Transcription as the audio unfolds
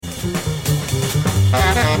You're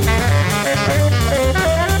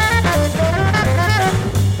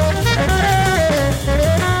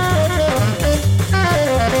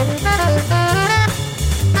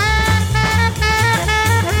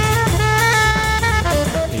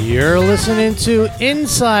listening to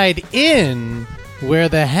Inside In, where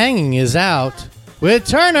the hanging is out, with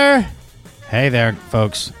Turner. Hey there,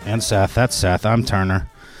 folks. And Seth. That's Seth. I'm Turner.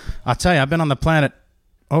 I'll tell you, I've been on the planet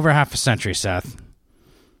over half a century, Seth.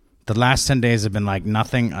 The last 10 days have been like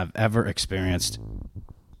nothing I've ever experienced.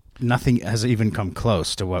 Nothing has even come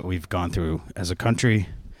close to what we've gone through as a country,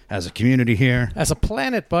 as a community here. As a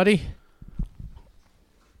planet, buddy.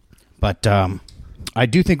 But I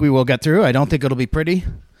do think we will get through. I don't think it'll be pretty.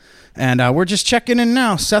 And we're just checking in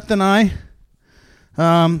now, Seth and I,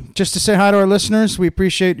 just to say hi to our listeners. We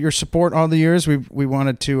appreciate your support all the years. We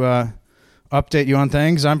wanted to update you on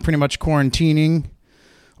things. I'm pretty much quarantining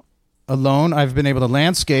alone. I've been able to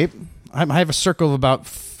landscape. I have a circle of about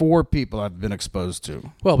 4 people I've been exposed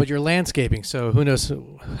to. Well, but you're landscaping, so who knows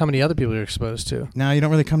how many other people you're exposed to. No, you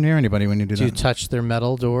don't really come near anybody when you do that. Do you touch their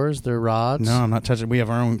metal doors, their rods? No, I'm not touching. We have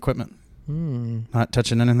our own equipment. Not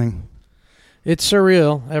touching anything. It's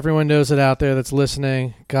surreal. Everyone knows it out there that's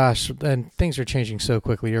listening. Gosh, and things are changing so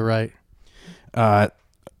quickly. You're right.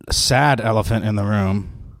 Sad elephant in the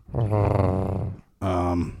room.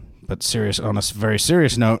 But serious. On a very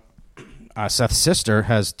serious note, Seth's sister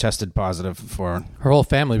has tested positive for her whole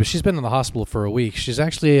family, but she's been in the hospital for a week. She's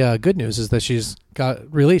actually good news is that she's got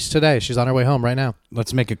released today. She's on her way home right now.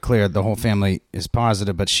 Let's make it clear: the whole family is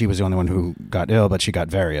positive, but she was the only one who got ill. But she got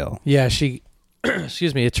very ill. Yeah, she.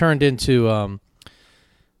 Excuse me. It turned into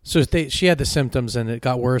she had the symptoms and it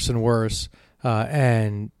got worse and worse.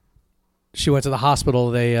 And she went to the hospital.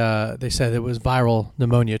 They said it was viral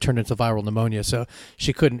pneumonia. It turned into viral pneumonia. So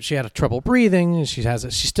she had trouble breathing. She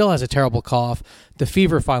still has a terrible cough. The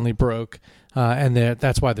fever finally broke, and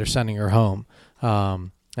that's why they're sending her home.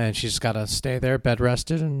 And she's got to stay there, bed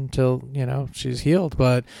rested until she's healed.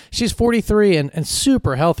 But she's 43 and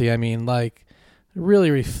super healthy. I mean, like.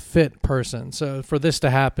 Really fit person. So for this to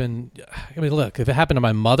happen, I mean, look, if it happened to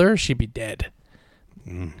my mother, she'd be dead.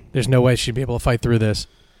 There's no way she'd be able to fight through this.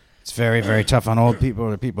 It's very, very tough on old people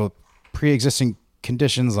or people pre-existing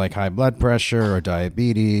conditions like high blood pressure or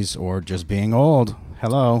diabetes or just being old.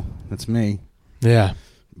 Hello, that's me. Yeah.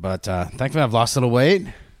 But thankfully I've lost a little weight.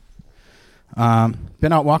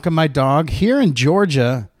 Been out walking my dog. Here in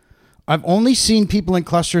Georgia, I've only seen people in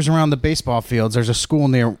clusters around the baseball fields. There's a school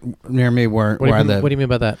near me where I live. What do you mean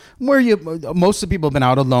by that? Where most of the people have been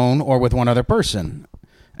out alone or with one other person,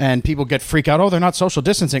 and people get freaked out. Oh, they're not social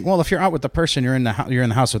distancing. Well, if you're out with the person you're in the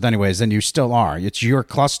house with anyways, then you still are. It's your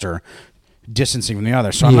cluster distancing from the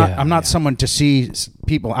other. So I'm not someone to see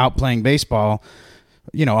people out playing baseball.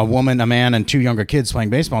 A woman, a man, and 2 younger kids playing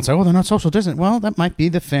baseball and say, oh, they're not social distant. Well, that might be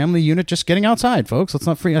the family unit just getting outside, folks. Let's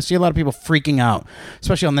not freak. I see a lot of people freaking out,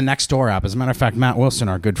 especially on the Nextdoor app. As a matter of fact, Matt Wilson,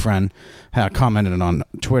 our good friend, commented on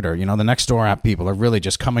Twitter. The Nextdoor app people are really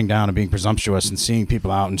just coming down and being presumptuous and seeing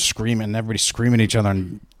people out and screaming, and everybody screaming at each other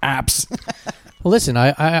on apps. Well, listen,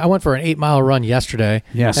 I went for an 8-mile run yesterday.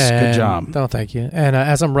 Yes, good job. Oh, thank you. And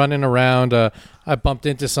as I'm running around, I bumped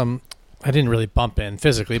into some... I didn't really bump in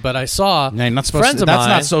physically, but I saw friends of mine. That's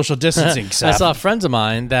not social distancing, I saw friends of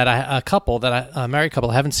mine that a married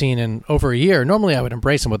couple I haven't seen in over a year. Normally, I would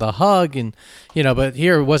embrace them with a hug, and but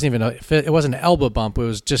here it wasn't even it wasn't an elbow bump. It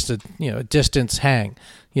was just a distance hang,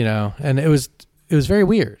 and it was very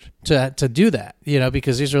weird to do that,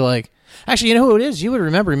 because these are like actually who it is. You would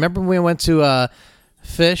remember. Remember when we went to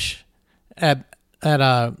Fish at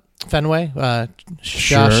Fenway,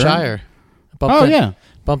 Josh Shire.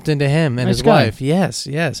 Bumped into him and his wife. Yes.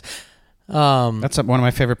 That's one of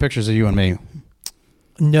my favorite pictures of you and me.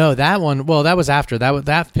 No, that one. Well, that was after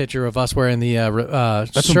that picture of us wearing the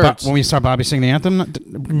that's shirts. When we saw Bobby sing the anthem.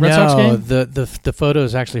 Red Sox game? the photo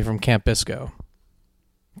is actually from Camp Bisco.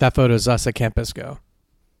 That photo is us at Camp Bisco.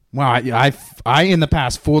 Wow, I in the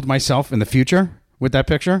past fooled myself in the future with that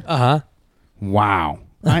picture. Wow,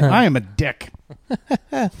 I am a dick.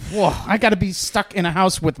 Whoa, I got to be stuck in a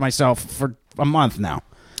house with myself for a month now.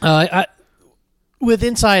 With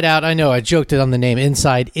Inside Out, I know I joked it on the name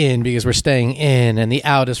Inside In because we're staying in, and the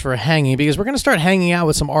out is for hanging because we're going to start hanging out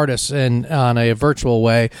with some artists on a virtual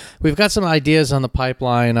way. We've got some ideas on the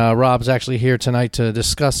pipeline. Rob's actually here tonight to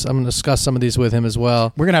discuss. I'm going to discuss some of these with him as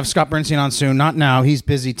well. We're going to have Scott Bernstein on soon. Not now. He's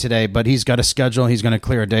busy today, but he's got a schedule. He's going to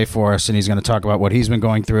clear a day for us, and he's going to talk about what he's been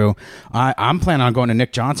going through. I'm planning on going to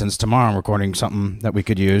Nick Johnson's tomorrow and recording something that we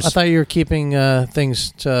could use. I thought you were keeping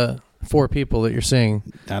things to 4 people that you're seeing.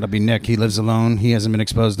 That'll be Nick. He lives alone. He hasn't been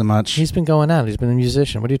exposed to much. He's been going out. He's been a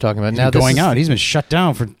musician. What are you talking about? He's been going out. He's been shut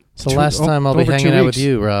down for It's the last time I'll be over 2 hanging out with weeks.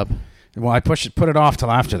 you, Rob. Well, I put it off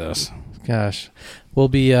till after this. Gosh. We'll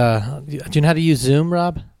be, do you know how to use Zoom,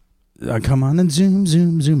 Rob? Come on and zoom.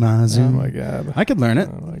 Oh, my God. I could learn it.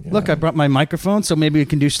 Oh, my God. Look, I brought my microphone, so maybe we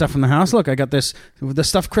can do stuff from the house. Look, I got the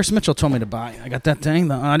stuff Chris Mitchell told me to buy. I got that thing,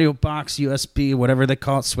 the audio box, USB, whatever they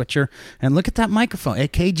call it, switcher. And look at that microphone,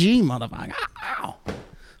 AKG, motherfucker. Ow.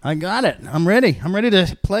 I got it. I'm ready. I'm ready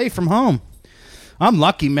to play from home. I'm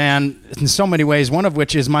lucky, man, in so many ways, one of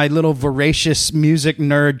which is my little voracious music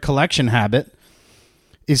nerd collection habit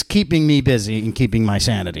is keeping me busy and keeping my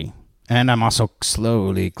sanity. And I'm also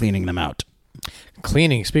slowly cleaning them out.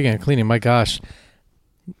 Cleaning. Speaking of cleaning, my gosh.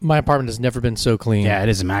 My apartment has never been so clean. Yeah, it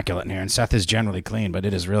is immaculate in here. And Seth is generally clean, but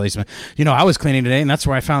it is really... I was cleaning today, and that's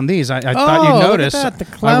where I found these. I thought you'd notice. Look at that.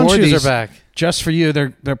 The clown shoes are back. Just for you.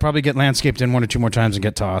 They'll probably get landscaped in 1 or 2 more times and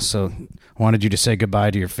get tossed. So I wanted you to say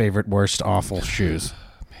goodbye to your favorite, worst, awful shoes.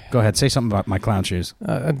 Go ahead. Say something about my clown shoes.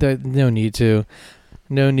 No need to.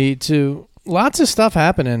 No need to. Lots of stuff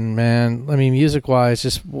happening, man. I mean,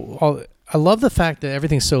 music-wise, I love the fact that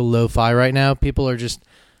everything's so lo-fi right now. People are just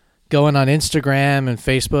going on Instagram and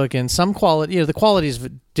Facebook, and some quality, the quality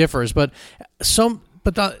differs, but so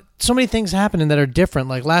many things happening that are different.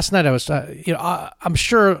 Like last night, I was, I'm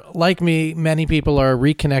sure, like me, many people are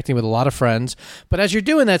reconnecting with a lot of friends. But as you're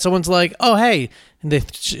doing that, someone's like, "Oh, hey," and they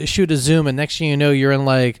shoot a Zoom, and next thing you know, you're in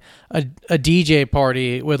like a DJ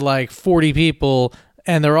party with like 40 people.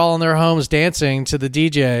 And they're all in their homes dancing to the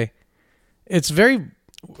DJ. It's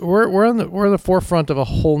we're on the forefront of a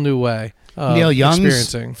whole new way of Neil Young's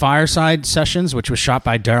experiencing. Fireside Sessions, which was shot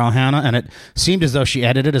by Daryl Hannah, and it seemed as though she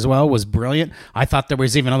edited as well, was brilliant. I thought there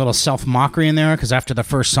was even a little self-mockery in there because after the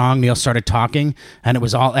first song, Neil started talking, and it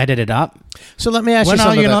was all edited up. So let me ask you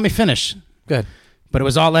something. Let me finish. Good. But it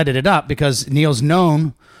was all edited up because Neil's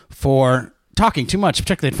known for talking too much,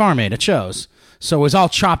 particularly at Farm Aid at shows. So it was all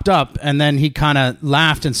chopped up, and then he kind of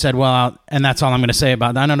laughed and said, well, and that's all I'm going to say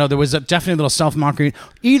about that. I don't know. There was definitely a little self-mockery.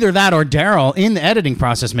 Either that or Daryl in the editing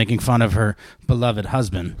process making fun of her beloved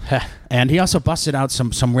husband. And he also busted out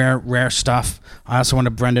some rare stuff. I also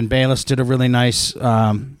wanted Brendan Bayless did a really nice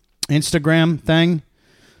Instagram thing.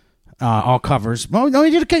 All covers. Well, no, he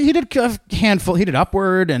did a handful. He did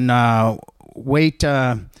Upward and Wait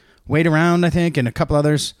Around, I think, and a couple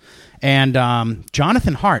others. And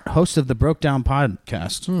Jonathan Hart, host of the Broke Down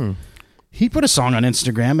podcast, he put a song on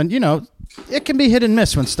Instagram, and, it can be hit and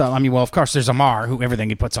miss when stuff. I mean, well, of course, there's Amar, who everything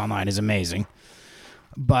he puts online is amazing.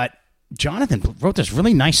 But Jonathan wrote this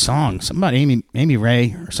really nice song, something about Amy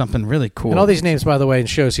Ray or something really cool. And all these names, by the way, and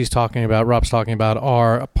shows Rob's talking about,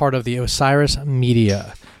 are a part of the Osiris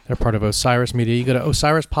Media. They're part of Osiris Media. You go to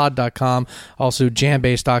osirispod.com, also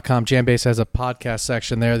jambase.com. Jambase has a podcast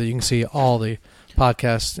section there that you can see all the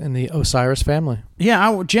podcasts in the Osiris family.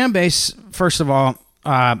 Yeah, Jambase, first of all,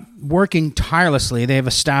 working tirelessly. They have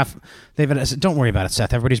a staff. Don't worry about it,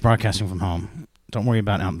 Seth. Everybody's broadcasting from home. Don't worry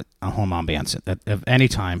about home ambience at any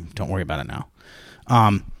time. Don't worry about it now.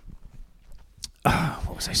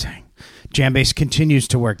 What was I saying? Jambase continues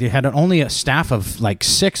to work. They had only a staff of like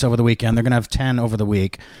 6 over the weekend. They're going to have 10 over the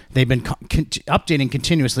week. They've been updating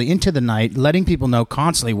continuously into the night, letting people know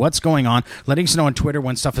constantly what's going on, letting us know on Twitter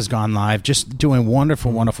when stuff has gone live, just doing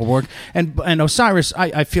wonderful, wonderful work. And Osiris,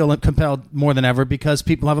 I feel compelled more than ever because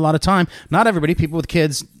people have a lot of time. Not everybody, people with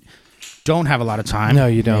kids don't have a lot of time. No,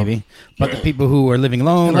 you don't. Maybe. But the people who are living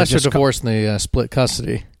alone. Unless you're divorced and they split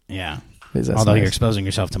custody. Yeah. Although you're exposing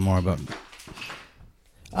yourself to more, but...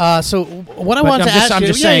 So what I want to ask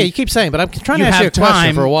you, you keep saying, but I'm trying to ask you a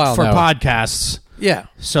question for a while for now. Podcasts. Yeah.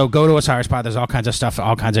 So go to Osiris Pod. There's all kinds of stuff,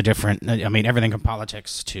 all kinds of different, I mean, everything from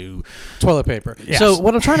politics to... toilet paper. Yes. So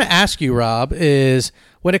what I'm trying to ask you, Rob, is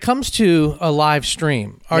when it comes to a live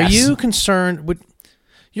stream, are you concerned with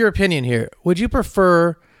your opinion here? Would you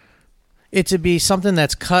prefer it to be something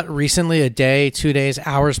that's cut recently, a day, 2 days,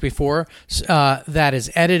 hours before, that is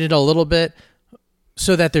edited a little bit,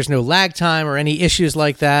 so that there's no lag time or any issues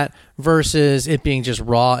like that, versus it being just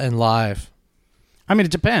raw and live? I mean,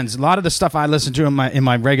 it depends. A lot of the stuff I listen to in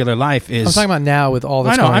my regular life is... I'm talking about now with all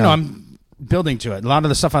this going on. I know. I'm building to it. A lot of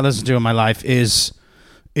the stuff I listen to in my life is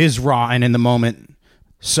raw and in the moment,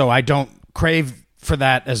 so I don't crave for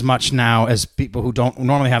that as much now as people who don't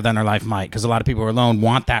normally have that in their life might, because a lot of people who are alone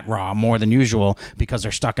want that raw more than usual because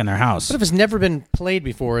they're stuck in their house. But if it's never been played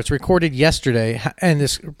before, it's recorded yesterday, and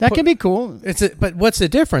that can be cool. But what's the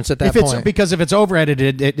difference at that point? Because if it's over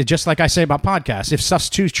edited, it just like I say about podcasts, if stuff's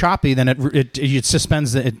too choppy, then it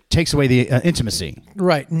suspends it takes away the intimacy.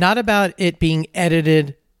 Right. Not about it being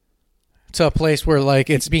edited to a place where like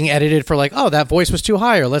it's being edited for like, oh, that voice was too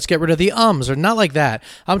high, or let's get rid of the ums, or not like that.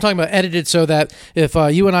 I'm talking about edited so that if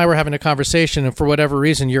you and I were having a conversation and for whatever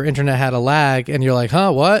reason your internet had a lag and you're like,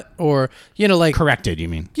 huh, what? Or, you know, like Corrected, you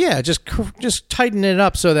mean? yeah, just tighten it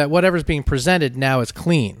up so that whatever's being presented now is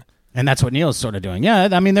clean. And that's what Neil's sort of doing. Yeah,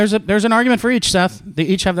 I mean, there's an argument for each, Seth. They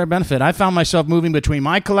each have their benefit. I found myself moving between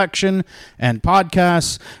my collection and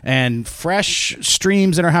podcasts and fresh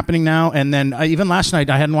streams that are happening now. And then even last night,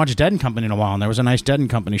 I hadn't watched Dead and Company in a while, and there was a nice Dead and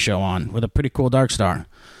Company show on with a pretty cool Dark Star.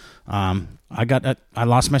 I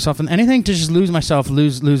lost myself in anything to just lose myself,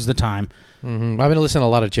 lose the time. Mm-hmm. I've been listening to a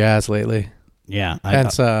lot of jazz lately. Yeah,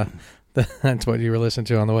 That's what you were listening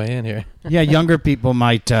to on the way in here. Yeah, younger people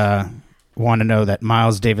might want to know that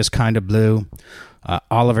Miles Davis Kinda Blue,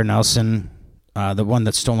 Oliver Nelson, the one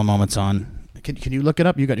that Stolen Moments on. Can you look it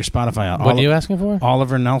up? You got your Spotify out. What are you asking for?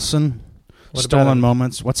 Oliver Nelson, What Stolen about it?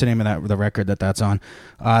 Moments. What's the name of the record that's on?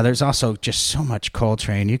 There's also just so much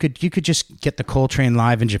Coltrane. You could just get the Coltrane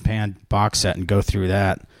Live in Japan box set and go through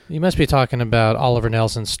that. You must be talking about Oliver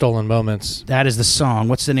Nelson's Stolen Moments. That is the song.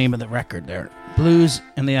 What's the name of the record there? Blues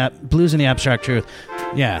and the Abstract Truth.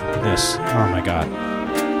 Yeah, this. Oh my God.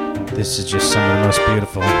 This is just some of the most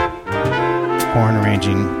beautiful horn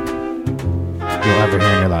arranging you'll ever hear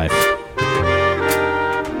in your life.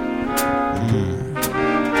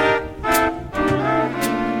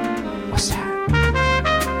 What's that?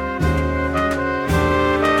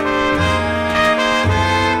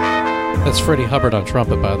 That's Freddie Hubbard on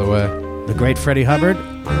trumpet, by the way. The great Freddie Hubbard.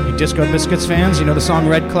 You Disco Biscuits fans, you know the song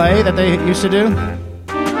Red Clay that they used to do?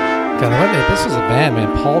 God, this is a band,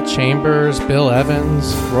 man. Paul Chambers, Bill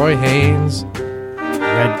Evans, Roy Haynes.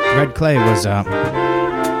 Red Clay was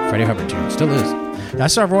Freddie Hubbard tune. Still is. I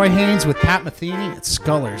saw Roy Haynes with Pat Metheny at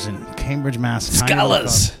Scullers in Cambridge, Mass.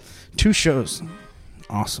 Scullers. 2 shows.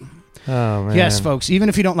 Awesome. Oh, man. Yes, folks, even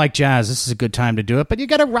if you don't like jazz, this is a good time to do it, but you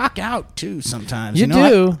got to rock out, too, sometimes. You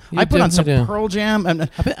know, do. I put on some do. Pearl Jam and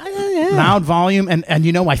Yeah. loud volume, and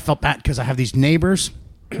you know, I felt bad because I have these neighbors.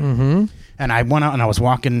 Mm-hmm. And I went out and I was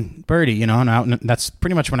walking Birdie, you know, and that's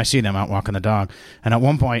pretty much when I see them out walking the dog. And at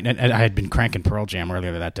one point, and I had been cranking Pearl Jam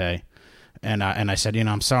earlier that day, and I said, you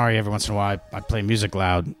know, I'm sorry. Every once in a while, I play music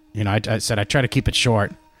loud. You know, I said I try to keep it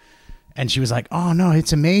short. And she was like, "Oh no,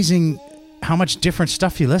 it's amazing how much different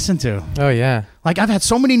stuff you listen to." Oh, yeah. Like I've had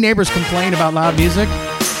so many neighbors complain about loud music.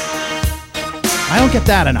 I don't get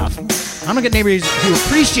that enough. I don't get neighbors who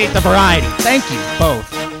appreciate the variety. Thank you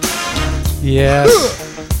both. Yes.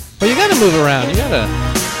 Well, you got to move around. You got to.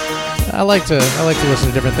 I like to listen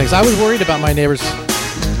to different things. I was worried about my neighbors,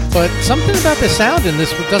 but something about the sound in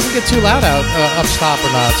this doesn't get too loud out up top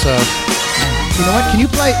or not. So, you know what? Can you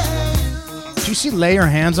play? Do you see "Lay Your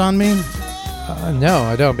Hands on Me"? no,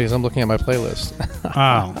 I don't, because I'm looking at my playlist.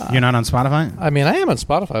 Oh, you're not on Spotify? I mean, I am on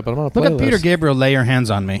Spotify, but I'm on a playlist. Look at Peter Gabriel, "Lay Your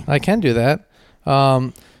Hands on Me." I can do that.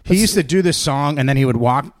 He used to do this song, and then he would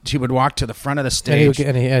walk to the front of the stage. Go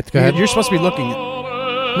ahead. You're supposed to be looking.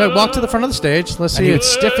 No, walk to the front of the stage. Let's And see. he would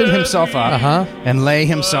stiffen himself up and lay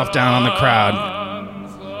himself down on the crowd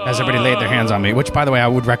as everybody laid their hands on me, which, by the way, I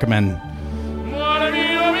would recommend.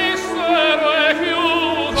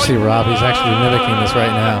 See, Rob, he's actually mimicking this right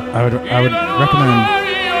now. I would recommend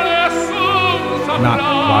not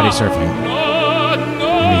body surfing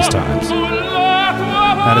in these times.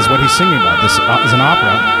 That is what he's singing about. This is an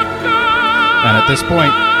opera. And at this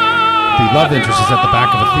point, the love interest is at the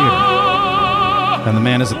back of a theater. And the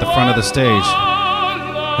man is at the front of the stage.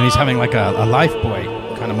 And he's having like a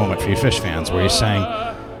Lifebuoy kind of moment for you Fish fans, where he's saying,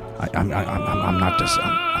 I'm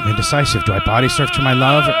indecisive. Do I body surf to my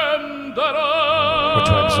love, or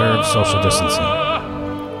do I observe social distancing?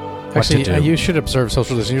 Actually, you should observe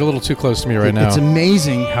social distancing. You're a little too close to me right now. It's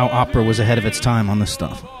amazing how opera was ahead of its time on this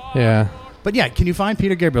stuff. Yeah. But yeah, can you find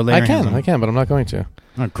Peter Gabriel? I can, but I'm not going to.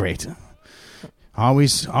 Oh, great.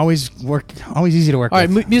 Always easy to work All right,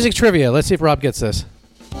 with. music trivia. Let's see if Rob gets this.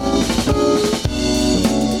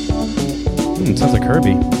 Sounds like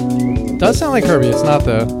Herbie. Does sound like Herbie. It's not,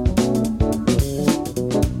 though.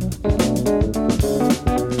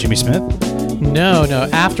 Jimmy Smith? No.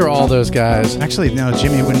 After all those guys. Actually, no,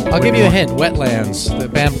 Jimmy wouldn't. I'll give you a hint. Wetlands. The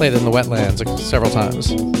band played in the Wetlands several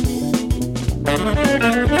times.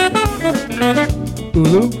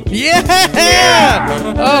 Ulu?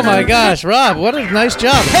 Yeah! Oh my gosh, Rob, what a nice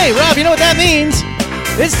job. Hey, Rob, you know what that means?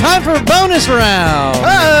 It's time for a bonus round.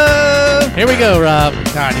 Oh! Here we go, Rob.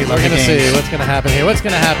 God, you love We're the going to games. see what's going to happen here. What's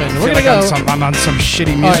going to happen? I We're feel going to like go. I'm on some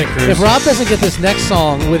shitty All music right, cruise. if Rob doesn't get this next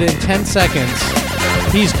song within 10 seconds,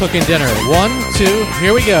 he's cooking dinner. 1, 2,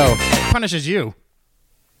 here we go. Punishes you.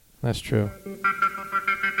 That's true.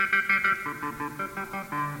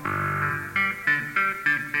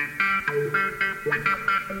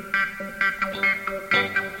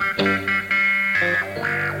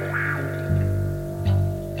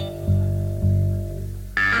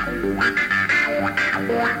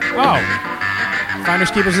 Oh.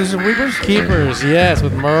 Finders, Keepers, and Weepers? Keepers, yes,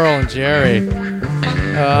 with Merle and Jerry.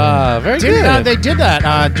 Very good. They did that.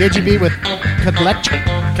 JGB with Kadlecik.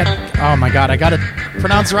 Oh my God, I got it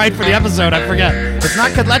pronounced right for the episode. I forget. It's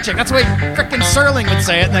not Kadlecik. That's the way frickin' Serling would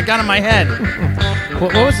say it, and it got in my head.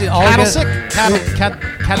 What was the all Kadlecik?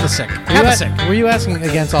 Kadlecik. Were you asking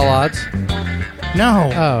against all odds?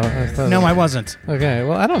 No. Oh, No, I wasn't. Okay,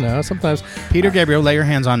 well, I don't know. Sometimes. Peter Gabriel, lay your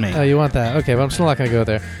hands on me. Oh, you want that? Okay, but I'm still not going to go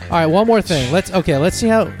there. All right, one more thing. Let's see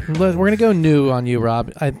how we're going to go new on you,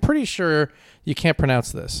 Rob. I'm pretty sure you can't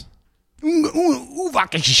pronounce this.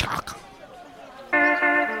 Uvakishak.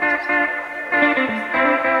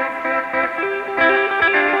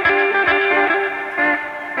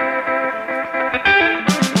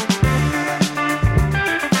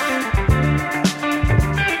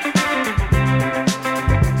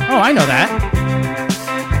 Oh, I know that.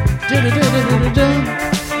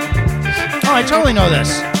 Oh, I totally know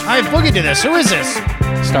this. I boogied to this. Who is this?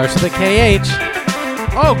 Starts with a KH.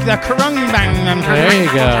 Oh, the Karung Bang. There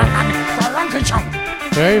you go.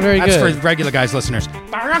 Very, very good. That's for regular guys, listeners.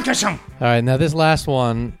 All right, now this last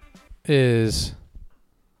one is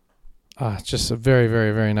just a very,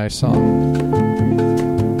 very, very nice song.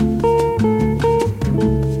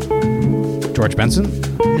 George Benson?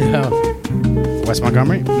 No. Wes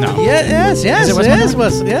Montgomery? No. Yes, Is it Wes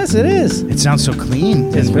Montgomery? Yes, it is. It sounds so clean.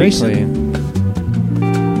 It's and very recent. clean.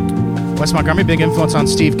 Wes Montgomery, big influence on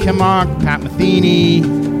Steve Kimmock, Pat Metheny.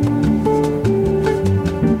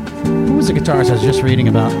 Who was the guitarist I was just reading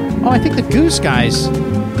about? Oh, I think the Goose guys.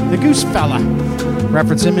 The Goose fella.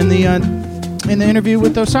 Reference him in the interview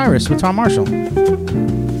with Osiris, with Tom Marshall.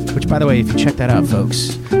 Which, by the way, if you check that out,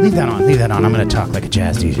 folks, leave that on. I'm going to talk like a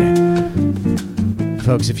jazz DJ.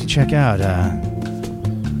 Folks, if you check out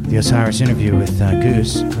the Osiris interview with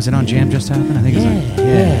Goose, was it on Jam Just Happened? I think it was on.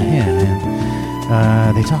 Yeah, man.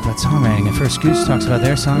 They talk about songwriting. At first, Goose talks about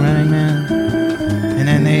their songwriting, man. And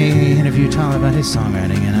then they interview Tom about his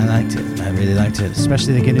songwriting, and I liked it. I really liked it.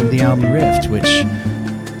 Especially they get into the album Rift, which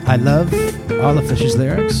I love all of Fish's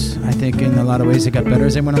lyrics. I think in a lot of ways they got better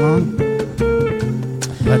as they went along. But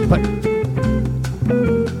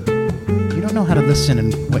you don't know how to listen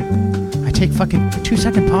and wait. I take fucking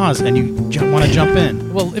 2-second pause and you want to jump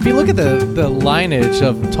in. Well, if you look at the lineage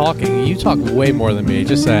of talking, you talk way more than me.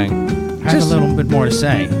 Just saying. I have a little bit more to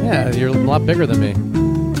say. Yeah, you're a lot bigger than me.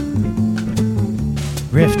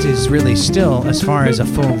 Rift is really still, as far as a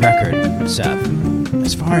full record, Seth,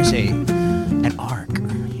 as far as an arc,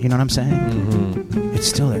 you know what I'm saying? Mm-hmm. It's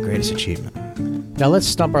still their greatest achievement. Now let's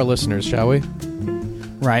stump our listeners, shall we?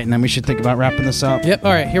 Right, and then we should think about wrapping this up. Yep,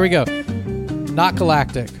 all right, here we go. Not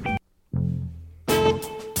Galactic.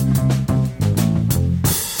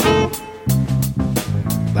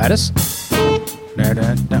 Lattice?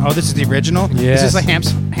 Oh, this is the original? Yes. Is this like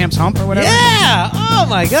Ham's Hump or whatever? Yeah! Oh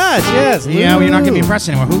my gosh, yes. Yeah, well, you're not going to be impressed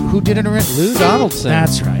anymore. Who did it originally? Lou Donaldson.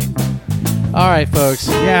 That's right. All right, folks.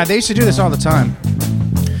 Yeah, they used to do this all the time.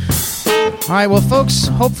 All right, well, folks,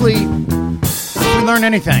 hopefully if we learn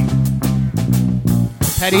anything,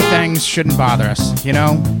 petty things shouldn't bother us, you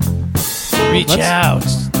know? Reach out.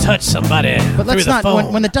 Touch somebody. But let's not,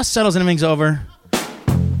 when the dust settles and everything's over,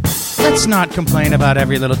 let's not complain about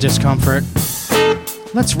every little discomfort.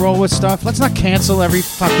 Let's roll with stuff. Let's not cancel every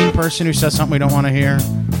fucking person who says something we don't want to hear.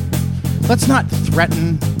 Let's not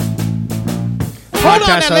threaten. Hold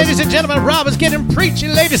on now, ladies and gentlemen. Rob is getting preachy.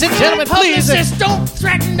 Ladies and gentlemen, please. Don't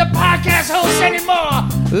threaten the podcast host anymore.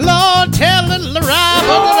 Lord, tell little Rob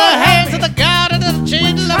under the hands of the God of the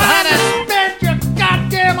Jesus of Highness. Spend your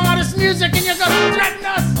goddamn honest music and you're going to threaten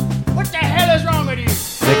us. What the hell is wrong with you?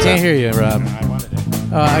 They can't hear you, Rob. I wanted it.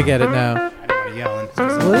 Oh, I get it now. I don't want to yell.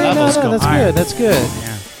 That's good. That's good. Yeah.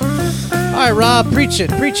 All right, Rob, preach it.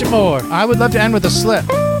 Preach it more. I would love to end with a slip.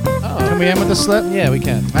 Oh. Can we end with a slip? Yeah, we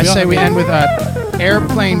can. I say we end with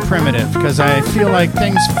airplane primitive, because I feel like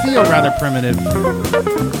things feel rather primitive.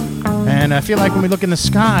 And I feel like when we look in the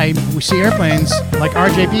sky, we see airplanes, like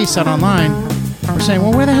RJB said online. We're saying,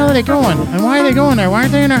 well, where the hell are they going? And why are they going there? Why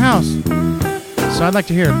aren't they in our house? So I'd like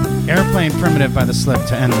to hear Airplane Primitive by The Slip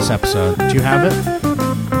to end this episode. Do you have it?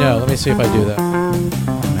 No, let me see if I do that.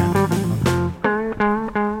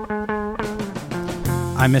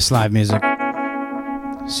 I miss live music.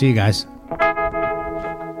 See you guys.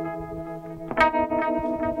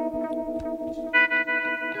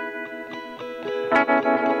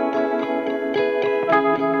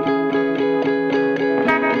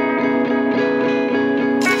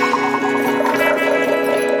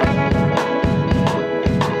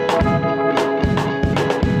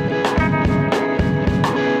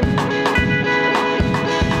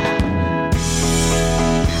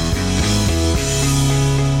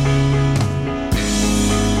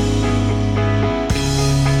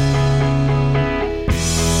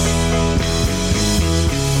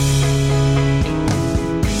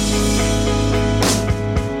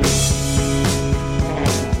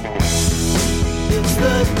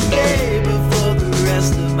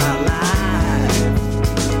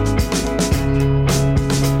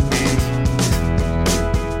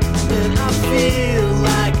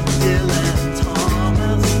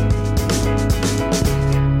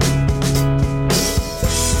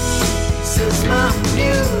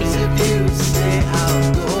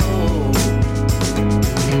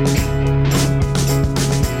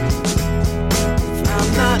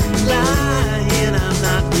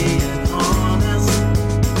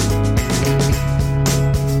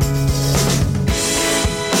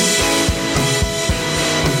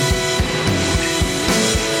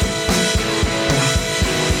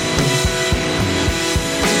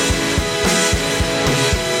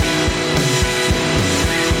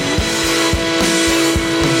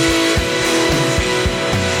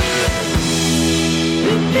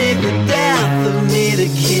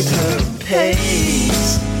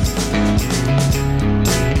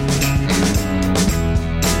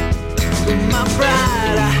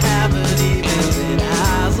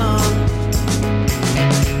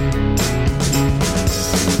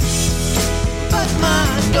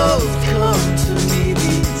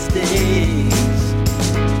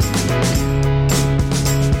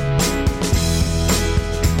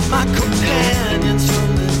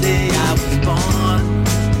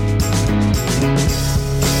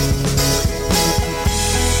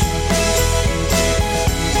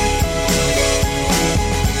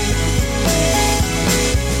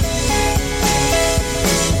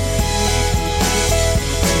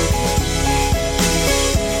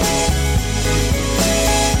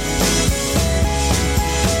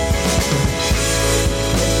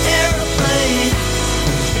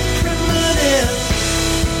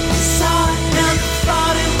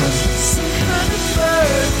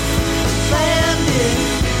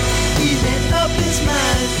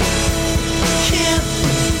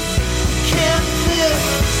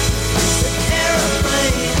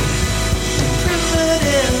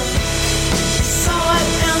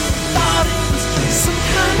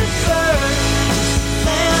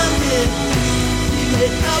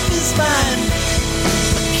 made up his mind.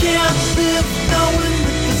 Can't live knowing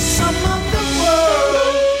that the summer